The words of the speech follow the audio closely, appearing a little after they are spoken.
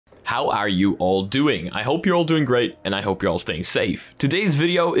how are you all doing? I hope you're all doing great, and I hope you're all staying safe. Today's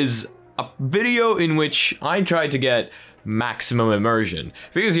video is a video in which I tried to get maximum immersion,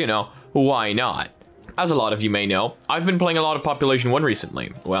 because, you know, why not? As a lot of you may know, I've been playing a lot of Population 1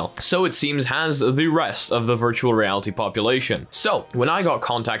 recently. Well, so it seems has the rest of the virtual reality population. So, when I got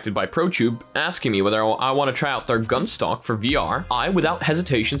contacted by ProTube asking me whether I want to try out their Gunstock for VR, I, without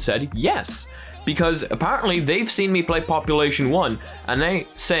hesitation, said yes. Because apparently they've seen me play Population 1, and they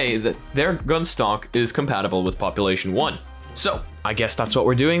say that their Gunstock is compatible with Population 1. So, I guess that's what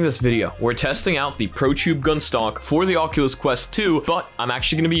we're doing in this video. We're testing out the ProTube Gunstock for the Oculus Quest 2, but I'm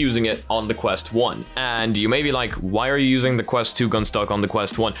actually going to be using it on the Quest 1. And you may be like, why are you using the Quest 2 Gunstock on the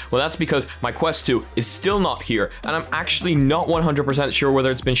Quest 1? Well, that's because my Quest 2 is still not here, and I'm actually not 100% sure whether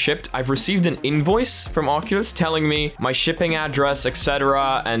it's been shipped. I've received an invoice from Oculus telling me my shipping address,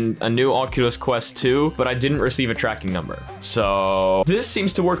 etc., and a new Oculus Quest 2, but I didn't receive a tracking number. So this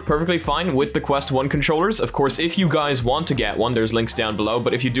seems to work perfectly fine with the Quest 1 controllers. Of course, if you guys want to get one, there's links down below,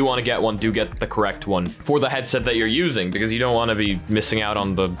 but if you do want to get one, do get the correct one for the headset that you're using, because you don't want to be missing out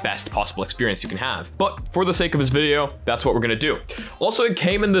on the best possible experience you can have. But for the sake of this video, that's what we're gonna do. Also, it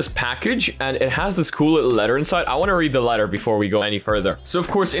came in this package, and it has this cool little letter inside. I want to read the letter before we go any further. So of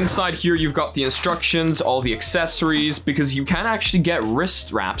course, inside here, you've got the instructions, all the accessories, because you can actually get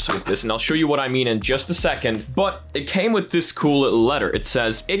wrist wraps with this, and I'll show you what I mean in just a second. But it came with this cool little letter. It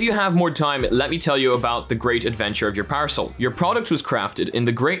says, if you have more time, let me tell you about the great adventure of your parcel. Your product was crafted in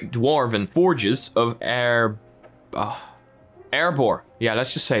the great dwarven forges of Erebor. Yeah,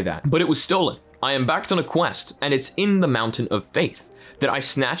 let's just say that. But it was stolen. I embarked on a quest, and it's in the Mountain of Faith that I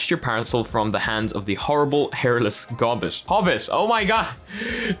snatched your parcel from the hands of the horrible, hairless Hobbit. Hobbit, oh my god.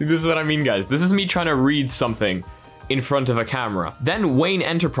 This is what I mean, guys. This is me trying to read something in front of a camera. Then Wayne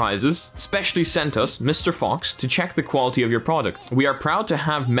Enterprises specially sent us, Mr. Fox, to check the quality of your product. We are proud to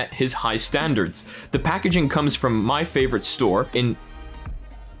have met his high standards. The packaging comes from my favorite store in...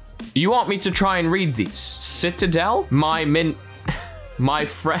 You want me to try and read these? Citadel? My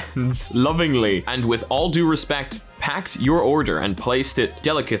friends lovingly, and with all due respect, packed your order and placed it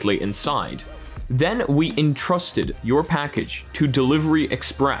delicately inside. Then we entrusted your package to Delivery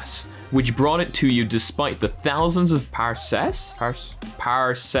Express, which brought it to you despite the thousands of parsecs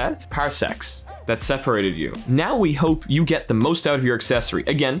that separated you. Now we hope you get the most out of your accessory.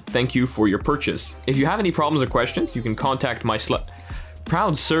 Again, thank you for your purchase. If you have any problems or questions, you can contact my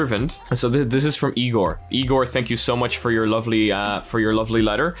proud servant. So this is from Igor. Igor, thank you so much for your lovely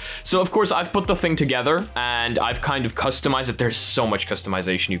letter. So of course I've put the thing together and I've kind of customized it. There's so much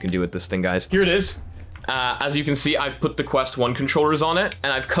customization you can do with this thing, guys. Here it is. As you can see, I've put the Quest 1 controllers on it,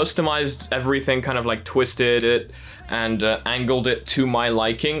 and I've customized everything, kind of like twisted it and angled it to my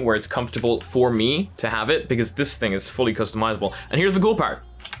liking, where it's comfortable for me to have it, because this thing is fully customizable. And here's the cool part.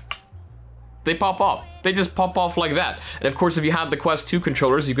 They pop off. They just pop off like that. And of course, if you had the Quest 2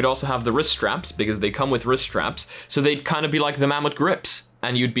 controllers, you could also have the wrist straps, because they come with wrist straps, so they'd kind of be like the Mammoth grips,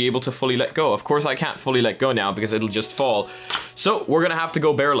 and you'd be able to fully let go. Of course, I can't fully let go now, because it'll just fall. So we're gonna have to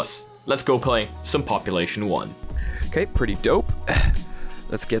go bearless. Let's go play some Population 1. Okay, pretty dope.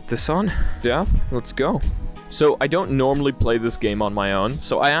 Let's get this on. Death, let's go. So I don't normally play this game on my own,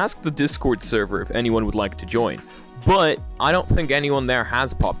 so I asked the Discord server if anyone would like to join, but I don't think anyone there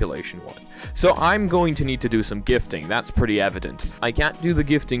has Population 1. So I'm going to need to do some gifting, that's pretty evident. I can't do the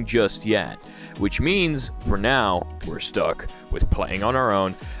gifting just yet, which means, for now, we're stuck with playing on our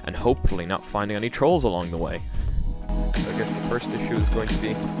own and hopefully not finding any trolls along the way. So I guess the first issue is going to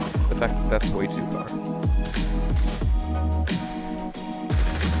be the fact that that's way too far.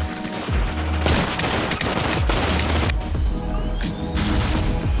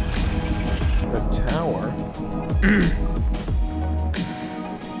 The tower.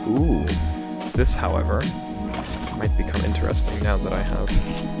 Ooh. This, however, might become interesting now that I have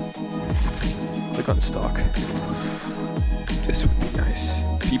the Gunstock. This would be nice.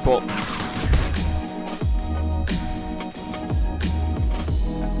 People.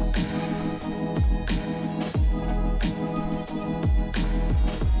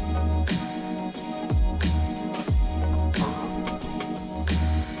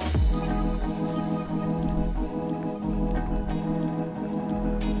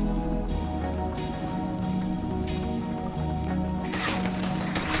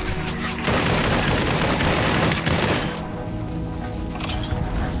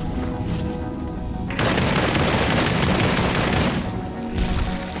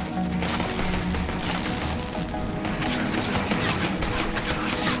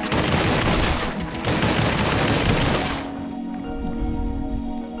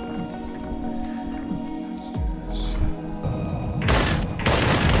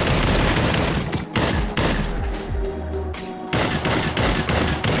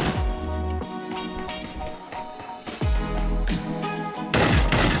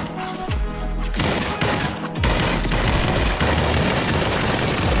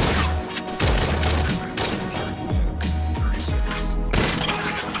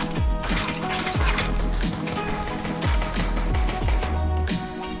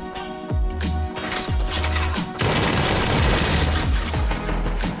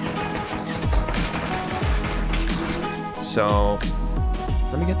 So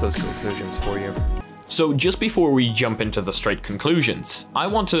let me get those conclusions for you. So just before we jump into the straight conclusions, I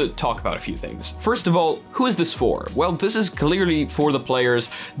want to talk about a few things. First of all, who is this for? Well, this is clearly for the players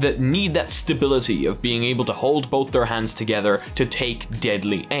that need that stability of being able to hold both their hands together to take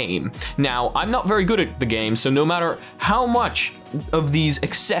deadly aim. Now, I'm not very good at the game, so no matter how much of these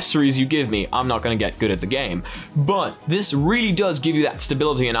accessories you give me, I'm not gonna get good at the game. But this really does give you that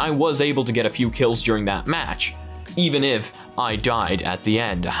stability, and I was able to get a few kills during that match, even if I died at the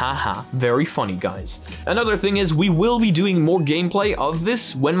end. Haha, very funny, guys. Another thing is we will be doing more gameplay of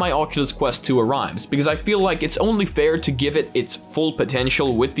this when my Oculus Quest 2 arrives, because I feel like it's only fair to give it its full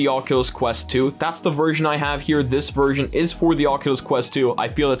potential with the Oculus Quest 2. That's the version I have here. This version is for the Oculus Quest 2. I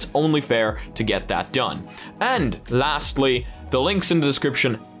feel it's only fair to get that done. And lastly, the links in the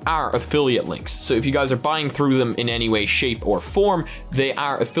description are affiliate links. So if you guys are buying through them in any way, shape, or form, they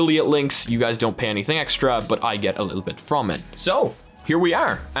are affiliate links. You guys don't pay anything extra, but I get a little bit from it. So here we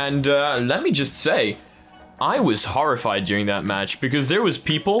are. And let me just say, I was horrified during that match because there was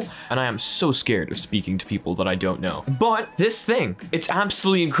people, and I am so scared of speaking to people that I don't know. But this thing, it's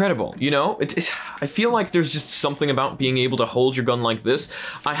absolutely incredible, you know? I feel like there's just something about being able to hold your gun like this.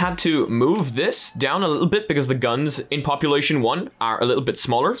 I had to move this down a little bit because the guns in Population 1 are a little bit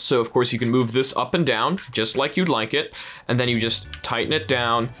smaller. So of course you can move this up and down just like you'd like it. And then you just tighten it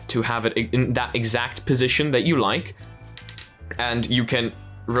down to have it in that exact position that you like. And you can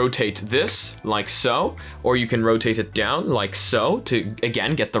rotate this like so, or you can rotate it down like so to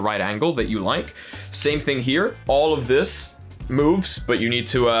again get the right angle that you like. Same thing here. All of this moves, but you need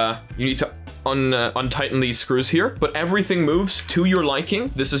to untighten these screws here, but everything moves to your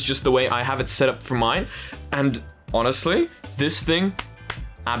liking. This is just the way I have it set up for mine, and honestly, this thing,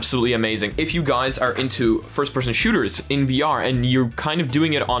 absolutely amazing. If you guys are into first-person shooters in VR and you're kind of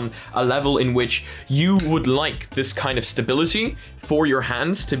doing it on a level in which you would like this kind of stability for your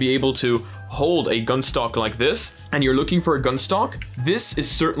hands to be able to hold a gun stock like this, and you're looking for a gun stock, this is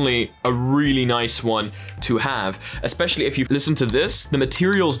certainly a really nice one to have, especially if you listen to this. The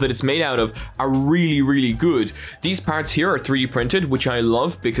materials that it's made out of are really, really good. These parts here are 3D printed, which I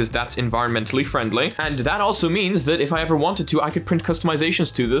love because that's environmentally friendly. And that also means that if I ever wanted to, I could print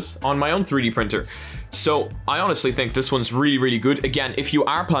customizations to this on my own 3D printer. So I honestly think this one's really, really good. Again, if you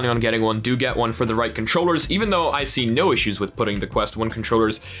are planning on getting one, do get one for the right controllers, even though I see no issues with putting the Quest 1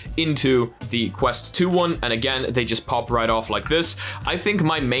 controllers into the Quest 2 one. And again, they just pop right off like this. I think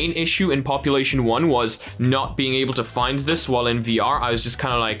my main issue in Population 1 was not being able to find this while in VR. I was just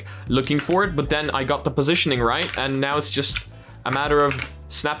kind of like looking for it, but then I got the positioning right, and now it's just a matter of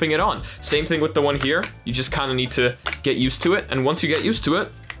snapping it on. Same thing with the one here. You just kind of need to get used to it, and once you get used to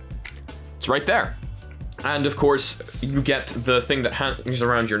it, it's right there. And of course, you get the thing that hangs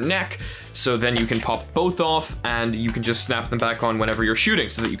around your neck, so then you can pop both off and you can just snap them back on whenever you're shooting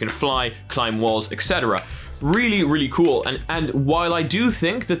so that you can fly, climb walls, etc. Really, really cool. And while I do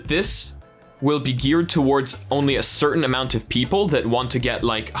think that this will be geared towards only a certain amount of people that want to get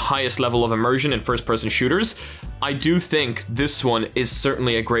like highest level of immersion in first-person shooters, I do think this one is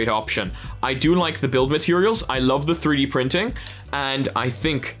certainly a great option. I do like the build materials, I love the 3D printing, and I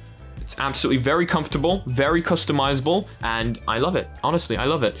think it's absolutely very comfortable, very customizable, and I love it. Honestly, I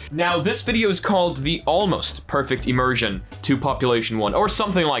love it. Now, this video is called the Almost Perfect Immersion to Population 1, or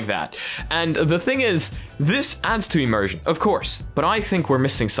something like that. And the thing is, this adds to immersion, of course, but I think we're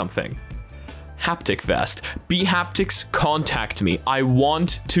missing something. Haptic vest. Bhaptics, contact me. I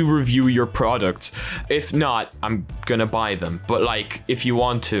want to review your products. If not, I'm gonna buy them. But like, if you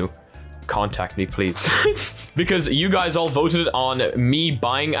want to, contact me, please. Because you guys all voted on me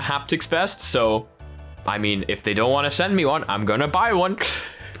buying a haptics vest, so I mean, if they don't want to send me one, I'm gonna buy one.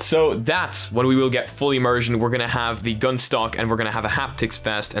 So that's when we will get full immersion. We're gonna have the gun stock and we're gonna have a haptics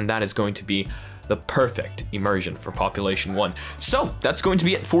vest, and that is going to be the perfect immersion for Population 1. So that's going to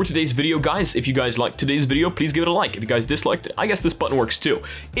be it for today's video, guys. If you guys liked today's video, please give it a like. If you guys disliked it, I guess this button works too.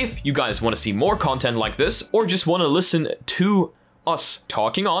 If you guys want to see more content like this, or just want to listen to us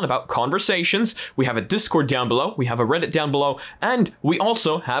talking on about conversations, we have a Discord down below, we have a Reddit down below, and we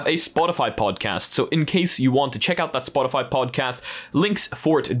also have a Spotify podcast. So in case you want to check out that Spotify podcast, links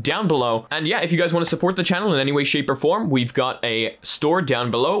for it down below. And yeah, if you guys want to support the channel in any way, shape, or form, we've got a store down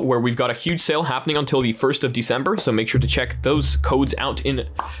below where we've got a huge sale happening until the 1st of December. So make sure to check those codes out in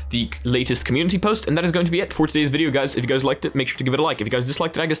the latest community post. And that is going to be it for today's video, guys. If you guys liked it, make sure to give it a like. If you guys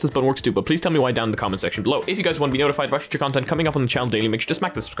disliked it, I guess this button works too, but please tell me why down in the comment section below. If you guys want to be notified about future content coming up on the channel daily, make sure to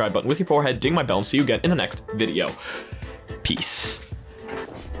smack the subscribe button with your forehead, ding my bell, and see you again in the next video. Peace.